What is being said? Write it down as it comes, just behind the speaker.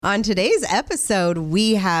On today's episode,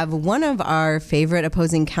 we have one of our favorite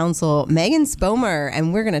opposing counsel, Megan Spomer,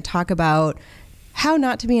 and we're going to talk about how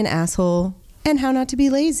not to be an asshole and how not to be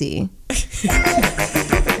lazy.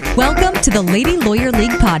 Welcome to the Lady Lawyer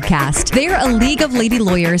League podcast. They're a league of lady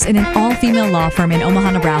lawyers in an all-female law firm in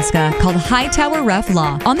Omaha, Nebraska called Hightower Ref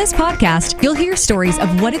Law. On this podcast, you'll hear stories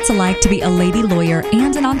of what it's like to be a lady lawyer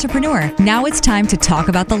and an entrepreneur. Now it's time to talk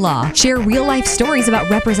about the law, share real-life stories about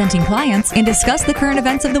representing clients, and discuss the current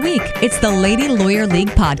events of the week. It's the Lady Lawyer League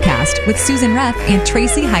podcast with Susan Ref and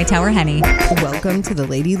Tracy Hightower-Henny. Welcome to the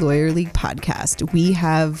Lady Lawyer League podcast. We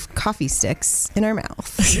have coffee sticks in our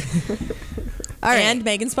mouth. All right. And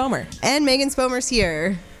Megan Spomer. And Megan Spomer's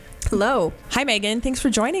here. Hello. Hi, Megan. Thanks for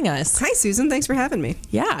joining us. Hi, Susan. Thanks for having me.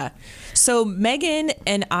 Yeah. So Megan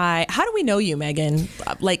and I, how do we know you, Megan?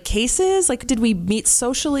 Like cases? Like, did we meet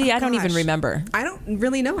socially? I don't even remember. I don't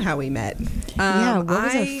really know how we met. What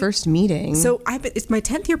was our first meeting? So it's my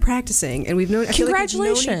 10th year practicing, and we've known.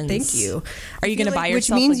 Congratulations. I feel like thank you. Are you going to buy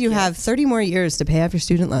yourself? Which means you have 30 more years to pay off your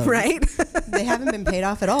student loans. Right. They haven't been paid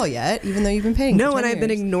off at all yet, even though you've been paying. No, and I've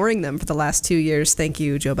been ignoring them for the last 2 years. Thank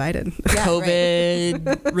you, Joe Biden. Yeah,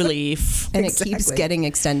 COVID relief. And it keeps getting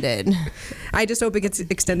extended. I just hope it gets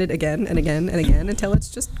extended again and again and again until it's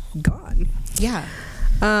just gone. Yeah.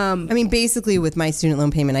 I mean, basically, with my student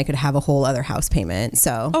loan payment, I could have a whole other house payment.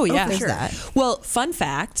 So, oh yeah, there's sure. that. Well, fun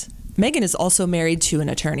fact. Megan is also married to an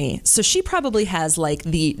attorney, so she probably has like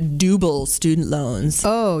the double student loans.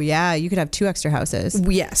 Oh yeah, you could have 2 extra houses.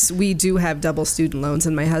 Yes, we do have double student loans,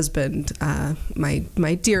 and my husband,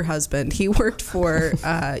 my dear husband, he worked for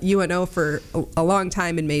UNO for a long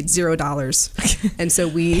time and made $0, and so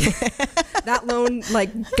that loan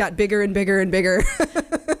got bigger and bigger and bigger.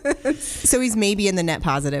 So he's maybe in the net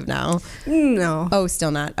positive now. No. Oh,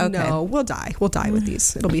 still not. Okay. No, we'll die with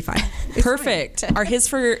these. It'll be fine. Perfect. Are his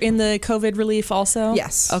for in the COVID relief also?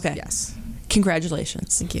 Yes. Okay. Yes.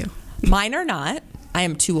 Congratulations. Thank you. Mine are not. I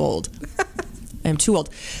am too old.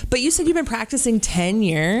 But you said you've been practicing 10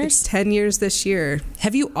 years? It's 10 years this year.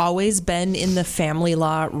 Have you always been in the family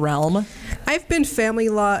law realm? I've been family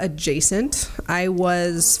law adjacent. I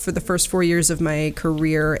was, for the first 4 years of my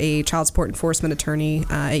career, a child support enforcement attorney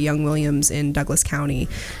at Young Williams in Douglas County.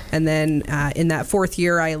 And then in that 4th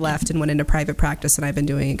year, I left and went into private practice, and I've been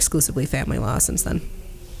doing exclusively family law since then.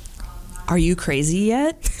 Are you crazy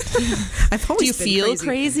yet? I've always Do you feel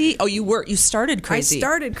crazy? Oh, you started crazy. I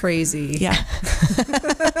started crazy. Yeah.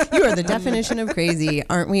 You are the definition of crazy.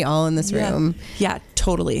 Aren't we all in this room? Yeah,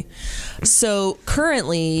 totally. So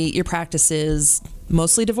currently your practice is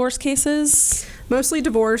mostly divorce cases? Mostly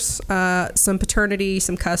divorce, some paternity,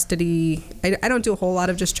 some custody. I don't do a whole lot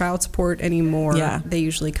of just child support anymore. Yeah. They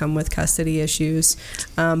usually come with custody issues.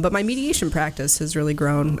 But my mediation practice has really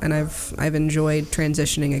grown, and I've enjoyed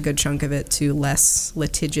transitioning a good chunk of it to less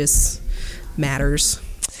litigious matters.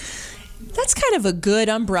 That's kind of a good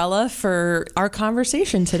umbrella for our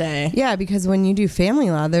conversation today. Yeah, because when you do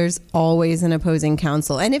family law, there's always an opposing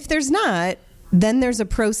counsel. And if there's not, then there's a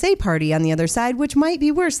pro se party on the other side, which might be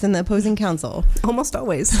worse than the opposing counsel. Almost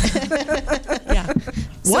always. Yeah.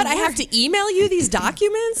 What? I have to email you these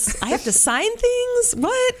documents? I have to sign things?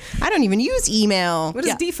 What? I don't even use email. What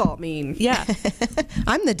does default mean? Yeah.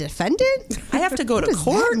 I'm the defendant? I have to go to does that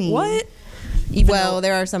court? mean? What?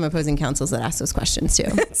 There are some opposing counsels that ask those questions too.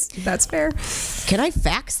 That's fair. Can I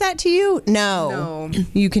fax that to you? No.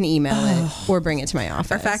 You can email it or bring it to my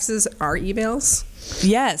office. Our faxes are emails.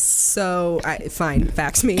 Yes. So, fine,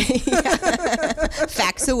 fax me.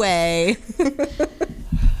 Fax away.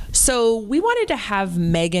 So we wanted to have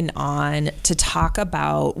Megan on to talk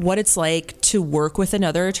about what it's like to work with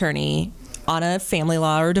another attorney on a family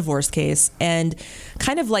law or divorce case and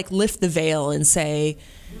kind of like lift the veil and say,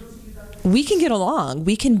 we can get along.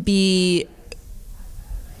 We can be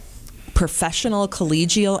professional,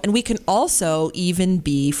 collegial, and we can also even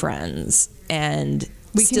be friends and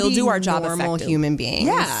we still can be do our job normal effective. human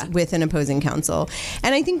beings with an opposing counsel.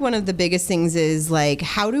 And I think one of the biggest things is like,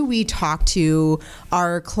 how do we talk to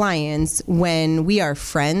our clients when we are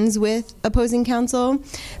friends with opposing counsel?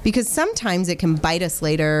 Because sometimes it can bite us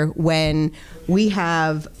later when we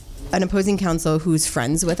have an opposing counsel who's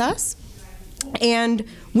friends with us. And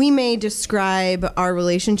we may describe our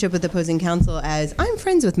relationship with opposing counsel as, I'm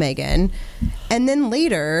friends with Megan. And then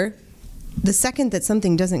later, the second that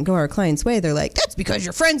something doesn't go our client's way, they're like, that's because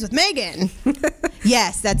you're friends with Megan.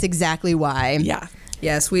 Yes, that's exactly why. Yeah.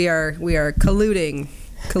 Yes, we are colluding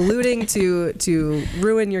to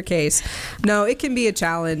ruin your case. No, it can be a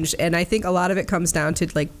challenge, and I think a lot of it comes down to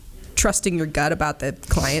like trusting your gut about the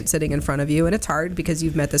client sitting in front of you. And it's hard because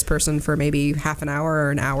you've met this person for maybe half an hour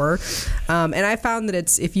or an hour. And I found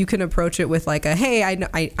that if you can approach it with like hey,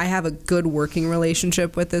 I have a good working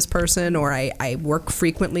relationship with this person, or I work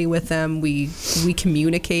frequently with them. We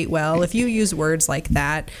communicate well. If you use words like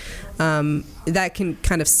that, that can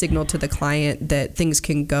kind of signal to the client that things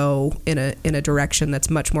can go in a direction that's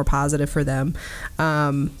much more positive for them,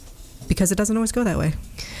 because it doesn't always go that way.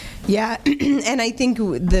 Yeah, and I think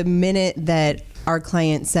the minute that our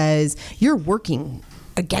client says, you're working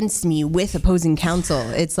against me with opposing counsel,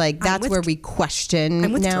 it's like that's where we question.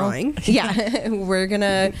 I'm withdrawing. Yeah, we're going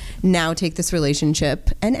to now take this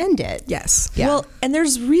relationship and end it. Yes. Yeah. Well, and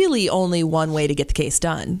there's really only one way to get the case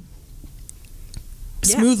done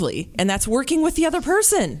smoothly, and that's working with the other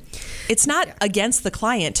person. It's not against the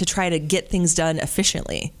client to try to get things done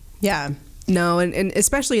efficiently. Yeah. No, and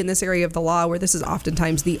especially in this area of the law where this is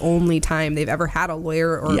oftentimes the only time they've ever had a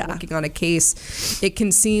lawyer or working on a case, it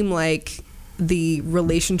can seem like the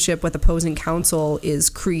relationship with opposing counsel is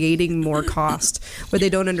creating more cost. What they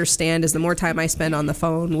don't understand is the more time I spend on the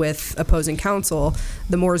phone with opposing counsel,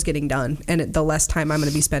 the more is getting done, and the less time I'm going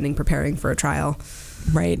to be spending preparing for a trial.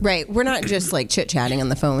 Right. We're not just like chit-chatting on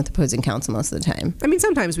the phone with opposing counsel most of the time. I mean,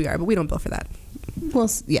 sometimes we are, but we don't bill for that. Well,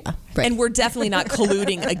 yeah. Right. And we're definitely not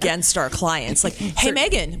colluding against our clients. Like, hey,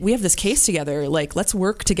 Megan, we have this case together. Like, let's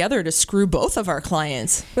work together to screw both of our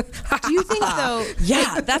clients. Do you think, though?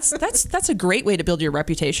 Yeah, that's a great way to build your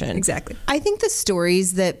reputation. Exactly. I think the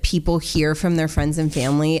stories that people hear from their friends and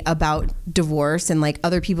family about divorce and like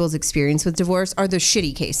other people's experience with divorce are the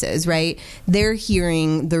shitty cases, right? They're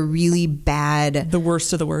hearing the really bad. The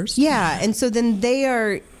worst of the worst. Yeah. And so then they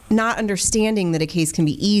are not understanding that a case can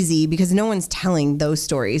be easy because no one's telling those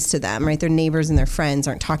stories to them, right? Their neighbors and their friends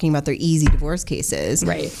aren't talking about their easy divorce cases.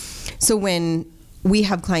 Right. So when we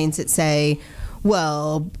have clients that say,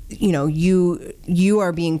 well, you know, you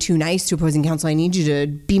are being too nice to opposing counsel, I need you to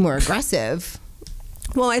be more aggressive.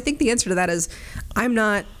 Well, I think the answer to that is I'm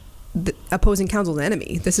not the opposing counsel's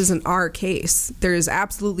enemy. This isn't our case. There is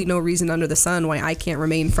absolutely no reason under the sun why I can't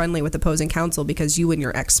remain friendly with opposing counsel because you and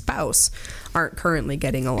your ex-spouse aren't currently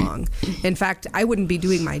getting along. In fact, I wouldn't be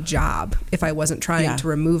doing my job if I wasn't trying to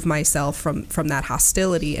remove myself from that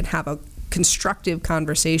hostility and have a constructive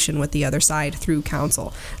conversation with the other side through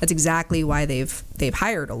counsel. That's exactly why they've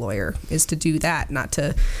hired a lawyer, is to do that, not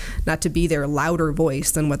to be their louder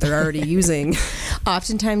voice than what they're already using.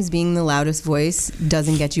 Oftentimes being the loudest voice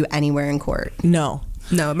doesn't get you anywhere in court. No,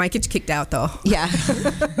 it might get you kicked out though. Yeah.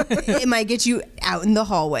 It might get you out in the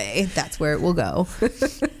hallway. That's where it will go.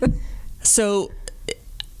 So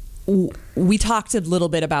we talked a little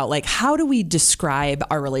bit about like how do we describe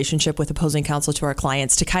our relationship with opposing counsel to our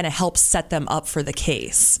clients to kind of help set them up for the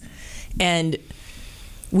case. And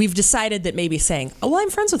we've decided that maybe saying, oh, well, I'm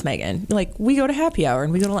friends with Megan. Like, we go to happy hour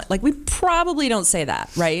and we go to, like, we probably don't say that,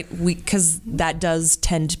 right? Because that does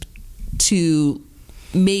tend to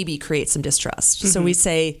maybe create some distrust. Mm-hmm. So we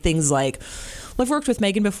say things like, well, I've worked with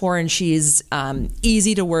Megan before and she's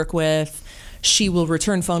easy to work with. She will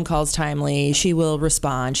return phone calls timely. She will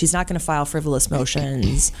respond. She's not going to file frivolous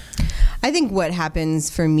motions. I think what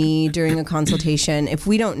happens for me during a consultation, if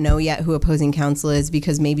we don't know yet who opposing counsel is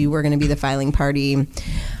because maybe we're going to be the filing party,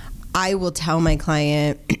 I will tell my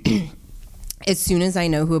client, as soon as I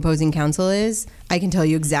know who opposing counsel is, I can tell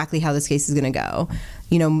you exactly how this case is going to go.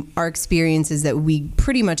 You know, our experience is that we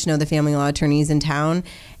pretty much know the family law attorneys in town,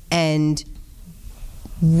 and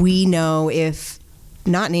we know if,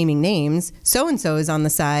 not naming names, so-and-so is on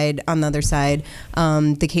the other side,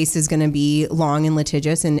 the case is going to be long and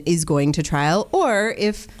litigious and is going to trial, or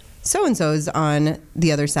if so-and-so is on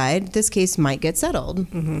the other side, this case might get settled.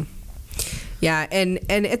 Mm-hmm. Yeah, and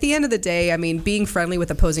at the end of the day, I mean, being friendly with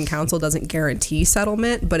opposing counsel doesn't guarantee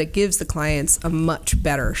settlement, but it gives the clients a much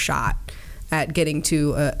better shot at getting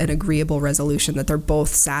to an agreeable resolution that they're both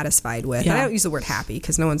satisfied with. Yeah. And I don't use the word happy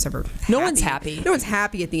because no one's ever happy. No one's happy. No one's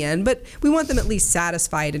happy at the end, but we want them at least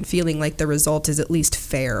satisfied and feeling like the result is at least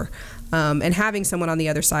fair. And having someone on the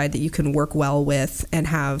other side that you can work well with and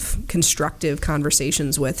have constructive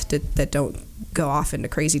conversations with that don't go off into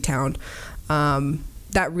crazy town,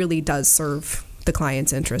 that really does serve the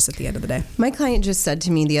client's interest at the end of the day. My client just said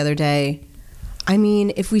to me the other day, I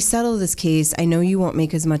mean, if we settle this case, I know you won't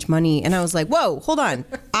make as much money. And I was like, whoa, hold on.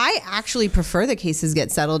 I actually prefer the cases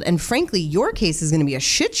get settled. And frankly, your case is going to be a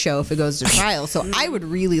shit show if it goes to trial. So I would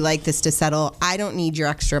really like this to settle. I don't need your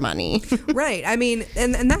extra money. Right. I mean,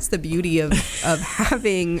 and that's the beauty of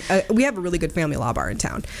having, we have a really good family law bar in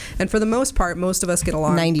town. And for the most part, most of us get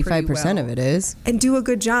along 95% of it is. And do a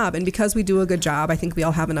good job. And because we do a good job, I think we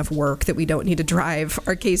all have enough work that we don't need to drive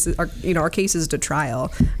our cases, our cases to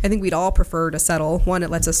trial. I think we'd all prefer to settle. One, it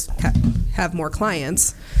lets us have more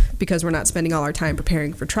clients because we're not spending all our time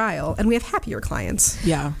preparing for trial, and we have happier clients.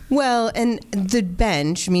 Yeah. Well, and the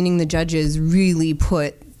bench, meaning the judges, really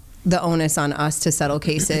put the onus on us to settle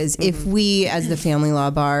cases. If we, as the family law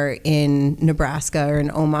bar in Nebraska or in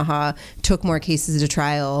Omaha, took more cases to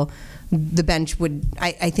trial, the bench would,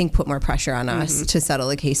 I think, put more pressure on us to settle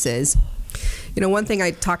the cases. One thing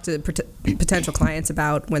I talk to potential clients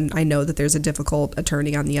about when I know that there's a difficult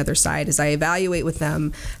attorney on the other side is I evaluate with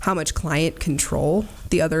them how much client control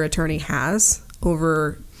the other attorney has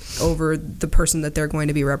over the person that they're going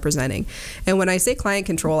to be representing. And when I say client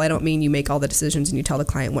control, I don't mean you make all the decisions and you tell the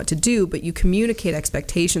client what to do, but you communicate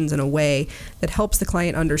expectations in a way that helps the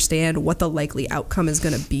client understand what the likely outcome is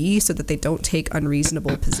going to be so that they don't take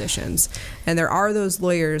unreasonable positions. And there are those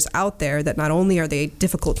lawyers out there that not only are they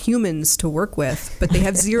difficult humans to work with, but they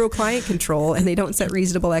have zero client control and they don't set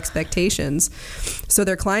reasonable expectations. So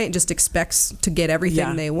their client just expects to get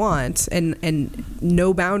everything they want, and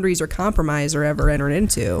no boundaries or compromise are ever entered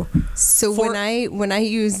into. So when I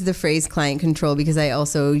use the phrase client control, because I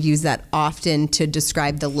also use that often to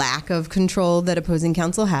describe the lack of control that opposing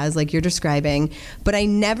counsel has, like you're describing, but I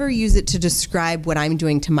never use it to describe what I'm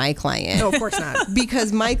doing to my client. No, of course not.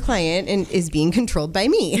 Because my client is being controlled by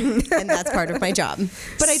me, and that's part of my job.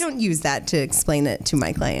 But I don't use that to explain it to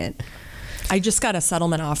my client. I just got a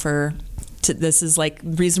settlement offer. This is like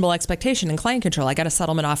reasonable expectation and client control. I got a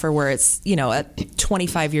settlement offer where it's, a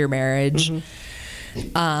 25-year marriage.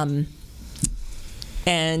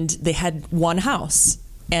 And they had one house,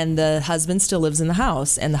 and the husband still lives in the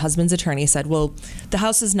house, and the husband's attorney said, well, the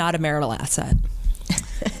house is not a marital asset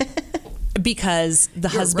because the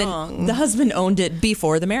husband owned it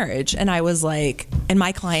before the marriage. And I was like, and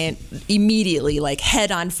my client immediately like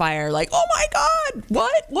head on fire, like, oh my God,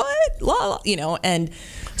 what, and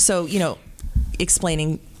so,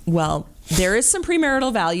 explaining, well, there is some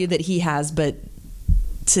premarital value that he has, but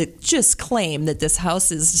to just claim that this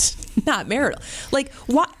house is not marital, like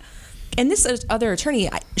what? And this other attorney,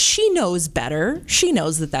 she knows better. She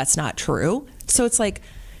knows that that's not true. So it's like,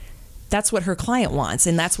 that's what her client wants.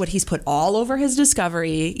 And that's what he's put all over his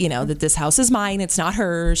discovery, that this house is mine. It's not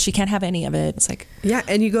hers. She can't have any of it. It's like, yeah.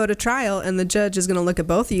 And you go to trial and the judge is going to look at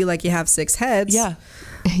both of you like you have six heads. Yeah.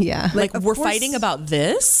 Yeah. Like we're fighting about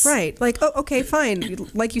this? Right. Like, oh, okay, fine.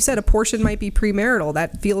 Like you said, a portion might be premarital.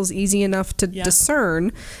 That feels easy enough to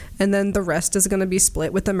discern. And then the rest is going to be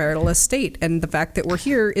split with the marital estate. And the fact that we're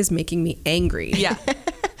here is making me angry. Yeah.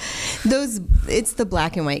 It's the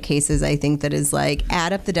black and white cases, I think, that is like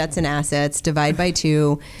add up the debts and assets, divide by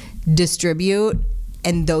 2, distribute.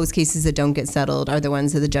 And those cases that don't get settled are the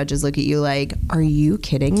ones that the judges look at you like, are you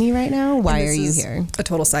kidding me right now? Why are you here? A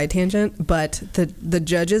total side tangent, but the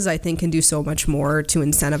judges, I think, can do so much more to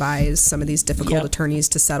incentivize some of these difficult attorneys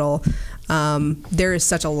to settle. There is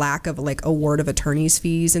such a lack of like award of attorney's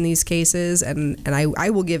fees in these cases, and I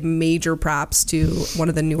will give major props to one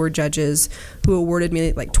of the newer judges who awarded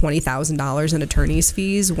me like $20,000 in attorney's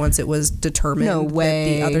fees once it was determined that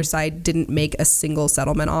the other side didn't make a single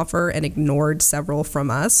settlement offer and ignored several from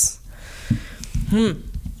us. And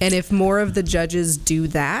if more of the judges do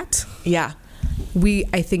that,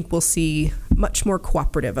 I think we'll see much more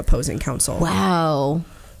cooperative opposing counsel. Wow.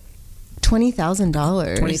 $20,000.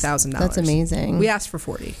 $20,000. That's amazing. We asked for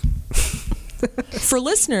 40. For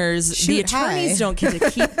listeners, the attorneys don't get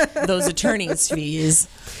to keep those attorneys' fees.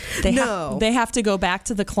 They have to go back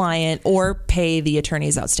to the client or pay the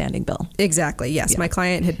attorney's outstanding bill. Exactly. Yes. My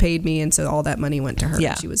client had paid me, and so all that money went to her.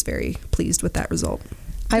 Yeah. And she was very pleased with that result.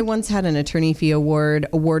 I once had an attorney fee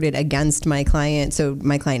awarded against my client, so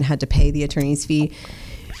my client had to pay the attorney's fee.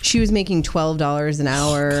 She was making $12 an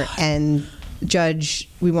hour, and judge,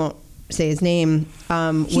 we won't say his name,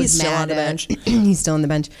 was still mad on the bench. He's still on the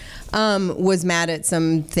bench. Was mad at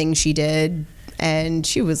some thing she did, and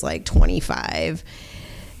she was like 25.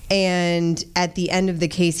 And at the end of the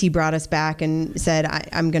case, he brought us back and said,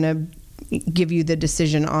 I'm going to give you the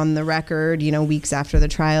decision on the record, weeks after the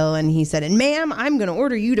trial. And he said, and ma'am, I'm going to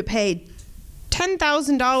order you to pay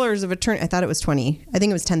 $10,000 of attorney. I thought it was 20. I think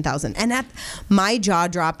it was 10,000. And my jaw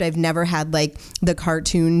dropped. I've never had like the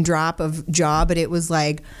cartoon drop of jaw, but it was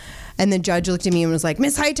like, And the judge looked at me and was like,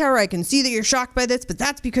 Miss Hightower, I can see that you're shocked by this, but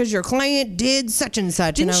that's because your client did such and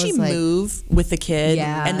such. Didn't and I was she like, move with the kid?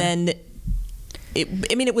 Yeah. And then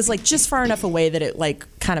it was like just far enough away that it like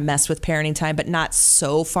kind of messed with parenting time, but not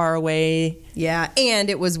so far away. Yeah, and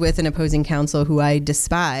it was with an opposing counsel who I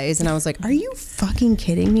despise, and I was like, "Are you fucking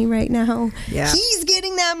kidding me right now? Yeah, he's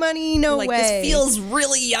getting that money. No like, way. This feels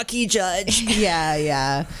really yucky, Judge."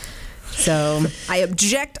 Yeah. So I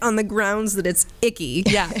object on the grounds that it's icky.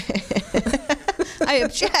 Yeah, I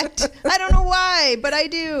object. I don't know why, but I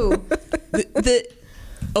do.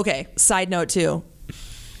 Okay. Side note too.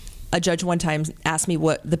 A judge one time asked me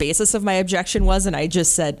what the basis of my objection was, and I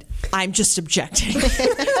just said, I'm just objecting.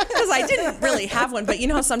 Because I didn't really have one, but you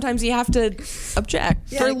know how sometimes you have to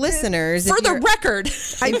object. Yeah, for listeners, for the record,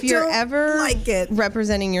 if you're ever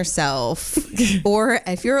representing yourself, or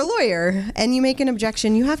if you're a lawyer and you make an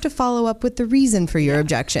objection, you have to follow up with the reason for your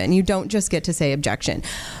objection. You don't just get to say objection,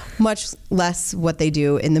 much less what they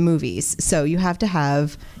do in the movies. So you have to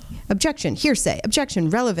have objection, hearsay, objection,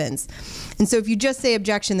 relevance. And so if you just say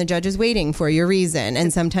objection, the judge is waiting for your reason.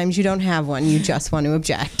 And sometimes you don't have one. You just want to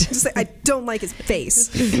object. Just say, I don't like his face.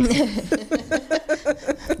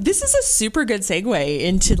 This is a super good segue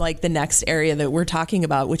into like the next area that we're talking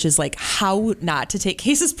about, which is like how not to take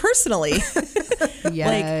cases personally.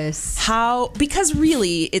 Yes. Because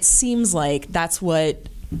really it seems like that's what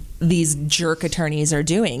these jerk attorneys are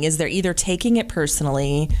doing, is they're either taking it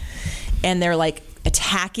personally and they're like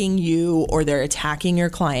attacking you, or they're attacking your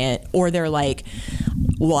client, or they're like,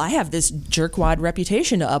 well, I have this jerkwad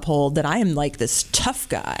reputation to uphold, that I am like this tough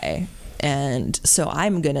guy, and so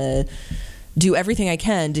I'm gonna do everything I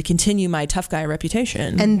can to continue my tough guy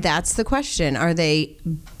reputation. And that's the question. Are they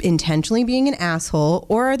intentionally being an asshole,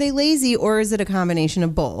 or are they lazy, or is it a combination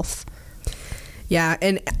of both? Yeah,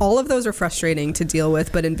 and all of those are frustrating to deal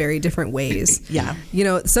with, but in very different ways. Yeah. You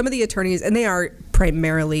know, some of the attorneys, and they are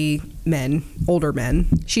primarily men, older men.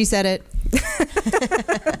 She said it.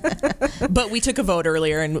 But we took a vote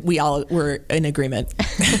earlier and we all were in agreement.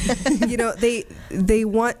 You know,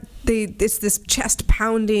 it's this chest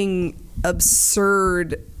pounding,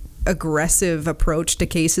 absurd, aggressive approach to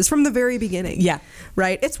cases from the very beginning. Yeah.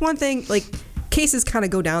 Right? It's one thing, like, cases kind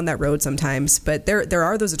of go down that road sometimes, but there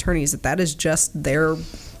are those attorneys that is just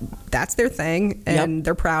that's their thing, and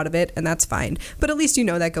they're proud of it, and that's fine. But at least you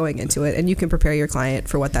know that going into it, and you can prepare your client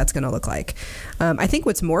for what that's going to look like. I think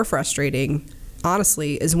what's more frustrating,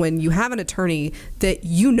 honestly, is when you have an attorney that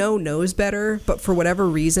you know knows better, but for whatever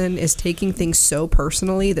reason is taking things so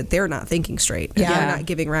personally that they're not thinking straight. Yeah. They're not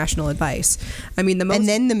giving rational advice. I mean, and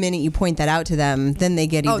then the minute you point that out to them, then they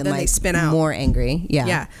get even they spin out. More angry.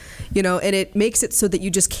 Yeah. You know, and it makes it so that you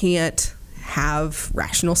just can't have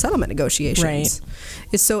rational settlement negotiations.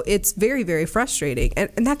 Right. It's very, very frustrating. And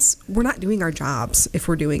we're not doing our jobs if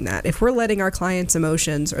we're doing that. If we're letting our clients'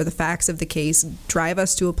 emotions or the facts of the case drive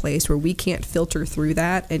us to a place where we can't filter through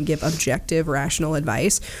that and give objective, rational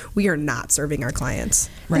advice, we are not serving our clients.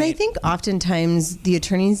 Right. And I think oftentimes the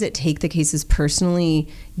attorneys that take the cases personally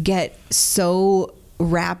get so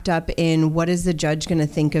wrapped up in what is the judge going to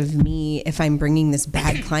think of me if I'm bringing this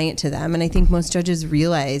bad client to them. And I think most judges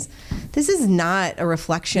realize this is not a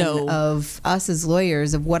reflection of us as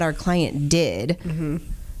lawyers, of what our client did. Mm-hmm.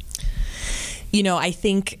 You know, I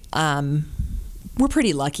think we're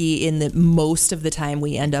pretty lucky in that most of the time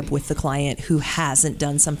we end up with the client who hasn't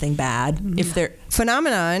done something bad. Mm-hmm. If they're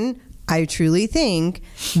phenomenon, I truly think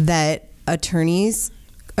that attorneys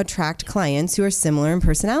attract clients who are similar in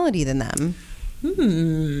personality than them.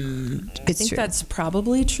 I think that's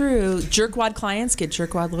probably true. Jerkwad clients get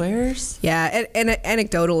jerkwad lawyers. Yeah, and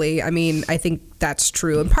anecdotally, I mean, I think that's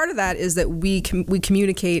true. And part of that is that we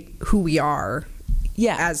communicate who we are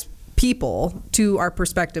as people to our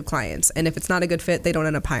prospective clients. And if it's not a good fit, they don't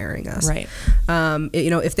end up hiring us. Right. You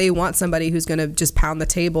know, if they want somebody who's going to just pound the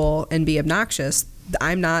table and be obnoxious,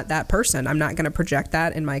 I'm not that person. I'm not going to project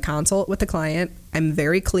that in my consult with the client. I'm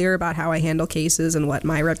very clear about how I handle cases and what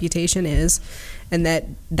my reputation is, and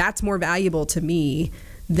that's more valuable to me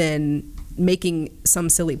than making some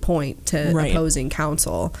silly point to opposing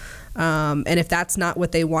counsel. And if that's not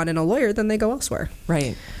what they want in a lawyer, then they go elsewhere.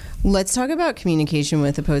 Right. Let's talk about communication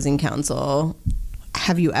with opposing counsel.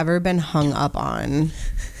 Have you ever been hung up on?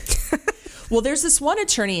 Well, there's this one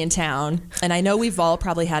attorney in town, and I know we've all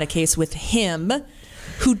probably had a case with him,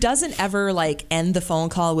 who doesn't ever like end the phone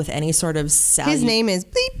call with any sort of His name is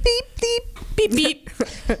beep beep beep beep beep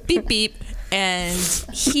beep beep, and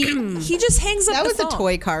he just hangs up. That the was phone. A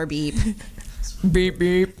toy car beep. Beep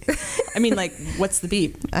beep. I mean, like, what's the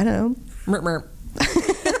beep? I don't know. Merp merp.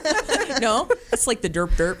 No, it's like the derp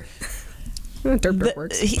derp. Derp derp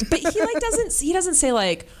works. But he doesn't say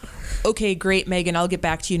like, okay, great, Megan, I'll get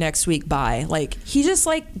back to you next week. Bye. Like he just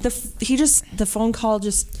like the phone call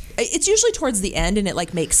just, it's usually towards the end and it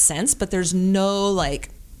like makes sense, but there's no like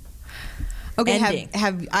ending.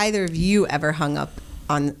 Have either of you ever hung up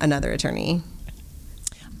on another attorney?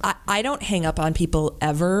 I don't hang up on people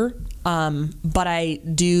ever. But I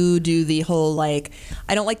do the whole like,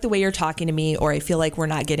 I don't like the way you're talking to me, or I feel like we're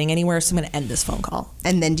not getting anywhere, so I'm going to end this phone call.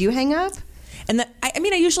 And then do you hang up? And then, I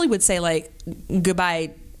mean, I usually would say like,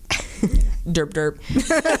 goodbye, derp derp,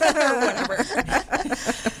 or whatever.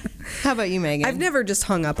 How about you, Megan? I've never just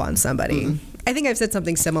hung up on somebody. I think I've said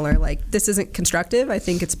something similar, like, this isn't constructive. I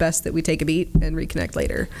think it's best that we take a beat and reconnect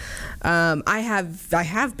later. I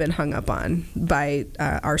have been hung up on by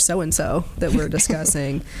our so-and-so that we're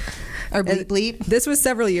discussing. Or bleep bleep. This was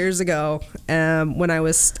several years ago when I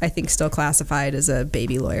was, I think, still classified as a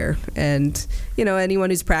baby lawyer. And, you know, anyone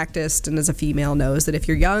who's practiced and is a female knows that if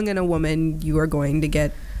you're young and a woman, you are going to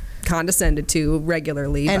get condescended to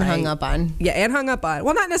regularly. And hung up on. Yeah, and hung up on.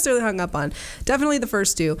 Well, not necessarily hung up on. Definitely the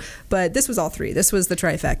first two. But this was all three. This was the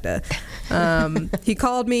trifecta. He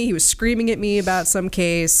called me. He was screaming at me about some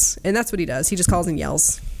case. And that's what he does. He just calls and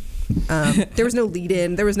yells. There was no lead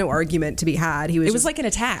in. There was no argument to be had. It was like an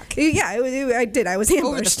attack. Yeah, I did. I was ambushed.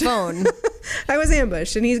 Over the phone. I was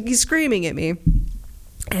ambushed. And he's screaming at me.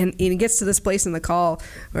 And he gets to this place in the call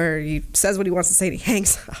where he says what he wants to say and he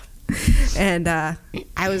hangs up. And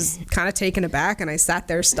I was kind of taken aback, and I sat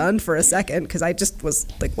there stunned for a second because I just was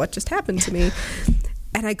like, what just happened to me?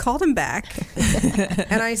 And I called him back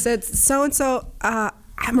and I said, so-and-so,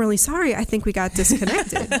 I'm really sorry. I think we got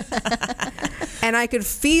disconnected. And I could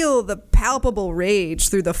feel the palpable rage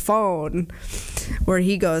through the phone where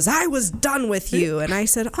he goes, I was done with you. And I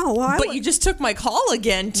said, oh, well, But you just took my call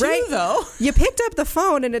again, too, right? though. You picked up the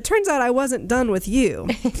phone, and it turns out I wasn't done with you.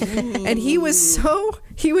 And he was so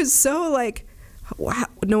like, wow,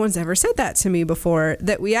 no one's ever said that to me before,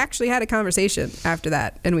 that we actually had a conversation after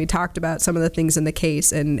that. And we talked about some of the things in the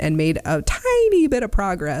case and made a tiny bit of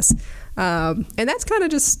progress. And that's kind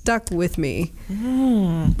of just stuck with me.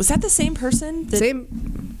 Was that the same person? Same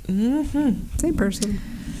person.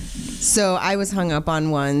 So I was hung up on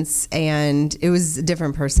once, and it was a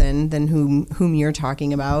different person than whom you're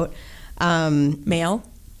talking about. Male?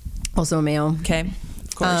 Also a male. Okay,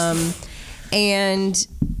 of course. And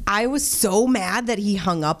I was so mad that he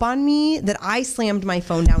hung up on me that I slammed my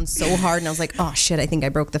phone down so hard, and I was like, oh shit, I think I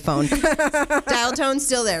broke the phone. Dial tone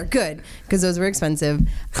still there. Good. Because those were expensive.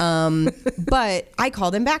 But I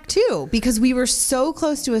called him back too, because we were so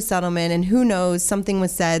close to a settlement, and who knows, something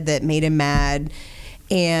was said that made him mad.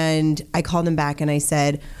 And I called him back and I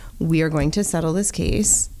said, we are going to settle this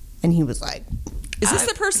case. And he was like, is this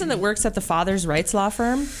the person that works at the Father's Rights law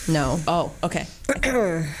firm? No. Oh, okay.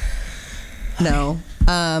 No.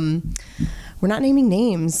 We're not naming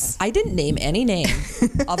names. I didn't name any name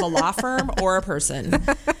of a law firm or a person.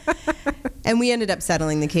 And we ended up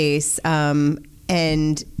settling the case.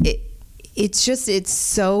 And it's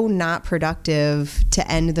so not productive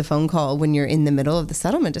to end the phone call when you're in the middle of the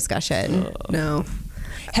settlement discussion. No.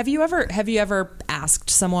 Have you ever asked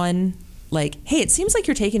someone like, hey, it seems like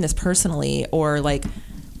you're taking this personally, or like,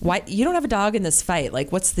 why you don't have a dog in this fight?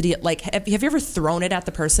 Like, what's the deal? Like, have you ever thrown it at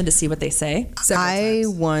the person to see what they say? I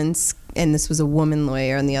once, and this was a woman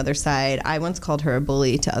lawyer on the other side, I once called her a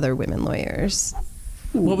bully to other women lawyers.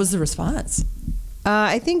 What was the response?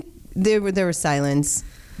 I think there was silence,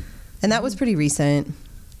 and that was pretty recent.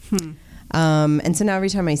 And so now every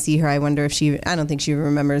time I see her, I wonder if I don't think she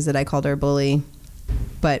remembers that I called her a bully,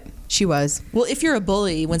 but she was. Well, if you're a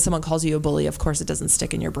bully, when someone calls you a bully, of course it doesn't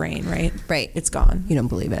stick in your brain, right? Right. It's gone. You don't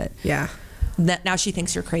believe it. Yeah. Now she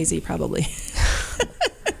thinks you're crazy, probably.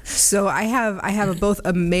 So I have both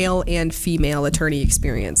a male and female attorney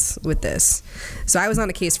experience with this. So I was on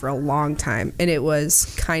a case for a long time, and it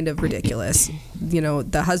was kind of ridiculous. You know,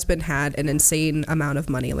 the husband had an insane amount of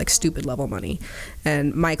money, like stupid level money,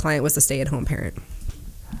 and my client was the stay-at-home parent.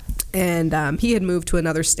 And he had moved to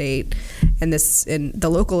another state, and the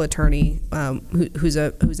local attorney, who's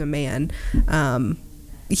a man,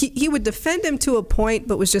 he would defend him to a point,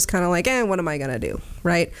 but was just kind of like, what am I gonna do,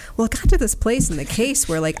 right? Well, it got to this place in the case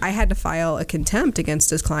where like I had to file a contempt against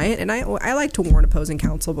his client, and I like to warn opposing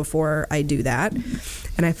counsel before I do that.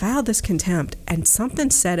 And I filed this contempt, and something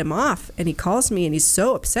set him off, and he calls me, and he's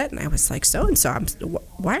so upset, and I was like, so and so,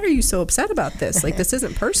 why are you so upset about this? Like, this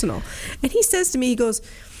isn't personal. And he says to me, he goes,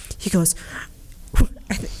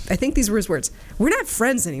 I think these were his words, we're not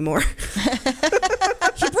friends anymore.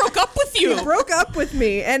 He broke up with you. He broke up with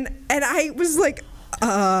me. And I was like,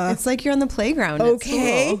 it's like you're on the playground.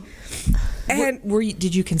 Okay. And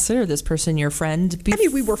did you consider this person your friend? I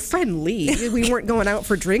mean, we were friendly. We weren't going out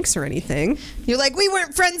for drinks or anything. You're like, we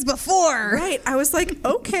weren't friends before. Right. I was like,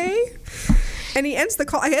 okay. And he ends the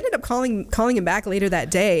call. I ended up calling him back later that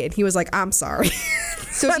day, and he was like, I'm sorry.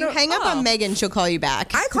 So if you hang up on Megan, she'll call you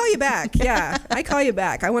back. I call you back. Yeah, I call you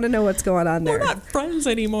back. I want to know what's going on there. We're not friends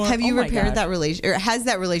anymore. Have you repaired that relation, or has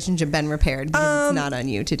that relationship been repaired? Because it's not on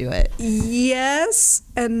you to do it. Yes,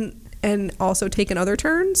 and also taken other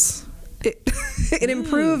turns. It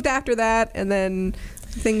improved after that, and then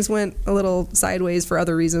things went a little sideways for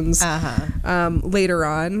other reasons later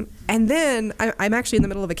on. And then I'm actually in the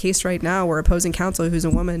middle of a case right now where opposing counsel, who's a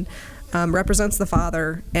woman, represents the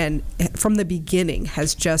father, and from the beginning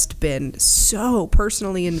has just been so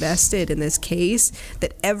personally invested in this case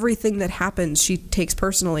that everything that happens she takes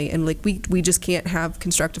personally, and like we just can't have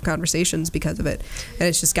constructive conversations because of it. And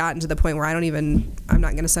it's just gotten to the point where I'm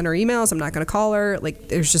not going to send her emails, I'm not going to call her, like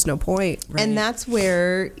there's just no point. Right. And that's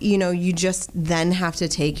where you just then have to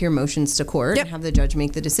take your motions to court and have the judge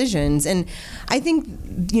make the decisions. And I think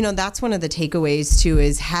that's one of the takeaways too,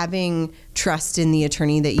 is having trust in the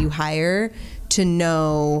attorney that you hire to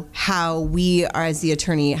know how we are, as the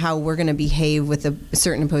attorney, how we're going to behave with a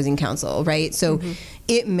certain opposing counsel, right? So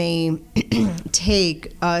it may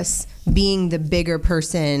take us being the bigger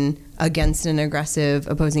person against an aggressive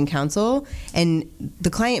opposing counsel, and the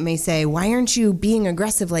client may say, why aren't you being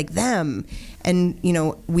aggressive like them? And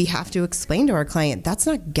we have to explain to our client that's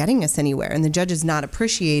not getting us anywhere, and the judge is not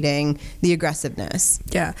appreciating the aggressiveness.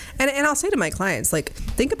 Yeah. And I'll say to my clients, like,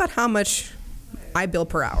 think about how much I bill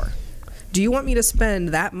per hour. Do you want me to spend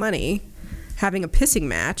that money having a pissing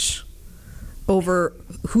match over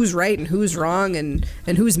who's right and who's wrong and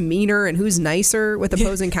who's meaner and who's nicer with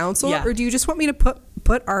opposing counsel? Yeah. Or do you just want me to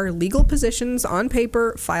put our legal positions on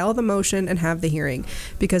paper, file the motion, and have the hearing?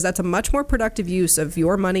 Because that's a much more productive use of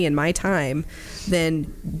your money and my time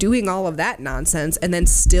than doing all of that nonsense and then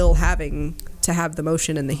still having to have the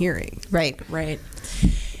motion and the hearing. Right.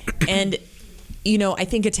 And I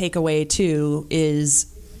think a takeaway too is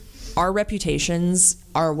our reputations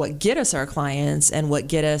are what get us our clients and what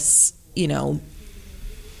get us an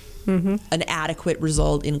adequate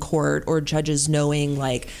result in court, or judges knowing,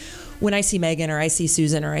 like, when I see Megan or I see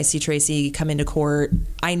Susan or I see Tracy come into court,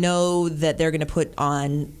 I know that they're going to put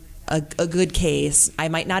on a good case. I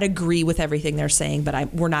might not agree with everything they're saying, but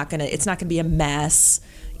it's not going to be a mess.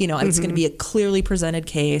 It's going to be a clearly presented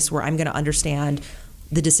case where I'm going to understand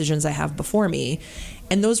the decisions I have before me.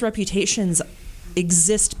 And those reputations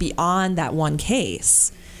exist beyond that one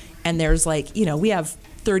case. And there's we have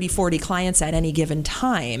 30, 40 clients at any given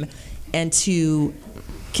time. And to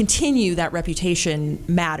continue that reputation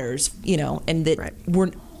matters, and that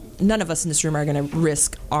none of us in this room are going to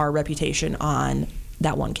risk our reputation on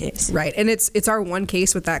that one case. Right. And it's our one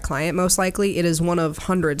case with that client, most likely. It is one of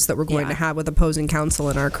hundreds that we're going to have with opposing counsel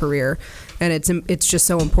in our career. And it's just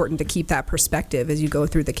so important to keep that perspective as you go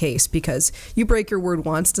through the case, because you break your word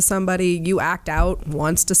once to somebody, you act out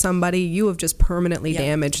once to somebody, you have just permanently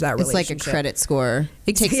damaged that relationship. It's like a credit score.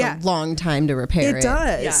 It takes a long time to repair it. It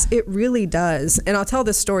does. Yeah. It really does. And I'll tell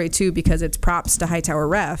this story too, because it's props to Hightower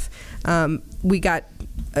Ref. We got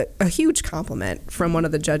a huge compliment from one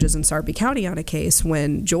of the judges in Sarpy County on a case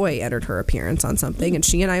when Joy entered her appearance on something, and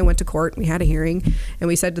she and I went to court. We had a hearing, and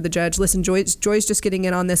we said to the judge, listen, Joy's just getting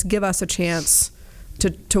in on this. Give us a chance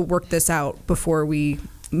to work this out before we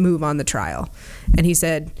move on the trial. And he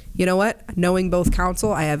said, you know what? Knowing both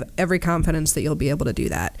counsel, I have every confidence that you'll be able to do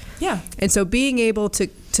that. Yeah. And so being able to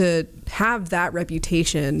have that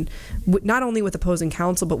reputation, not only with opposing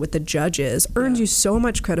counsel, but with the judges, earns you so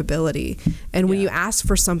much credibility. And when you ask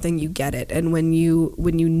for something, you get it. And when you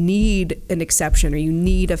need an exception or you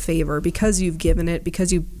need a favor, because you've given it,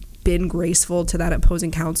 because you've been graceful to that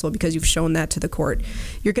opposing counsel, because you've shown that to the court,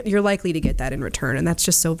 you're likely to get that in return. And that's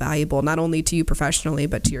just so valuable, not only to you professionally,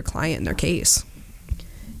 but to your client in their case.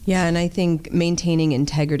 Yeah, and I think maintaining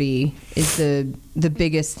integrity is the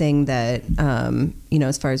biggest thing that,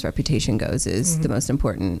 as far as reputation goes, is the most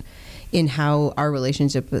important in how our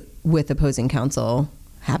relationship with opposing counsel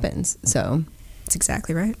happens. So that's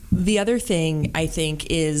exactly right. The other thing I think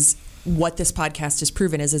is what this podcast has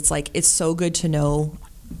proven is it's so good to know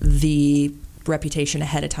the reputation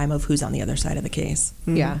ahead of time of who's on the other side of the case.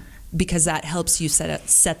 Yeah. Because that helps you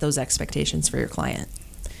set those expectations for your client.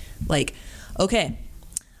 Like, okay,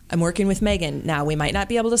 I'm working with Megan. Now, we might not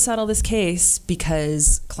be able to settle this case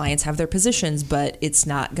because clients have their positions, but it's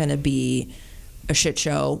not going to be a shit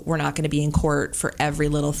show. We're not going to be in court for every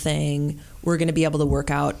little thing. We're going to be able to work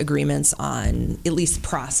out agreements on at least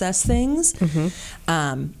process things.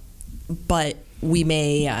 But we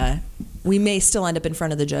may still end up in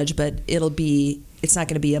front of the judge, but it's not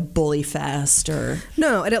going to be a bully fest or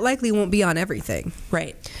no, and it likely won't be on everything.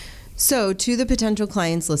 Right. So to the potential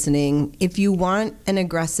clients listening, if you want an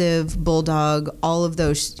aggressive bulldog, all of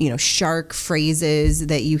those, shark phrases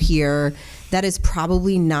that you hear, that is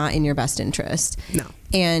probably not in your best interest. No.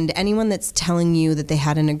 And anyone that's telling you that they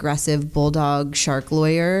had an aggressive bulldog shark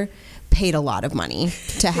lawyer paid a lot of money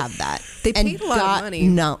to have that. They paid a lot of money.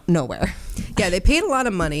 Nowhere. Yeah, they paid a lot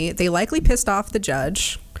of money. They likely pissed off the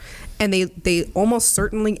judge. And they almost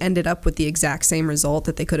certainly ended up with the exact same result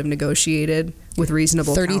that they could have negotiated with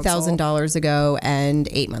reasonable $30,000 ago and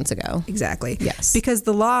 8 months ago. Exactly. Yes. Because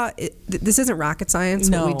the law, this isn't rocket science,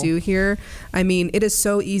 what we do here. I mean, it is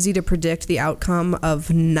so easy to predict the outcome of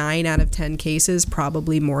 9 out of 10 cases,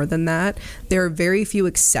 probably more than that. There are very few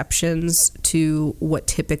exceptions to what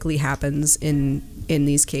typically happens in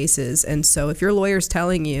these cases. And so if your lawyer's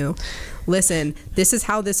telling you, listen, this is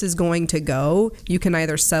how this is going to go, you can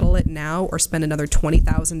either settle it now or spend another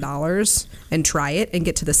 $20,000 and try it and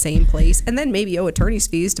get to the same place, and then maybe owe attorney's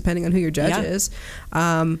fees depending on who your judge is.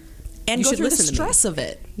 And go through the stress of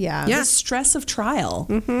it. Yeah. The stress of trial.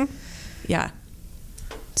 Mm-hmm. Yeah.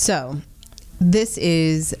 So this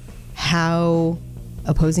is how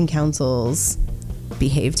opposing counsels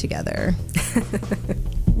behave together.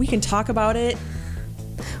 We can talk about it.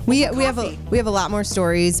 We have a lot more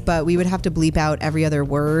stories, but we would have to bleep out every other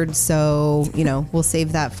word. So, we'll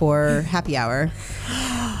save that for happy hour.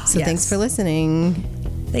 So Thanks for listening.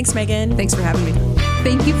 Thanks, Megan. Thanks for having me.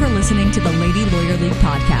 Thank you for listening to the Lady Lawyer League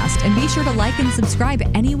podcast, and be sure to like and subscribe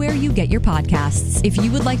anywhere you get your podcasts. If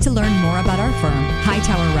you would like to learn more about our firm,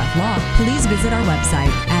 Hightower Ref Law, please visit our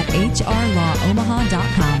website at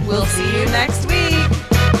hrlawomaha.com. We'll see you next week.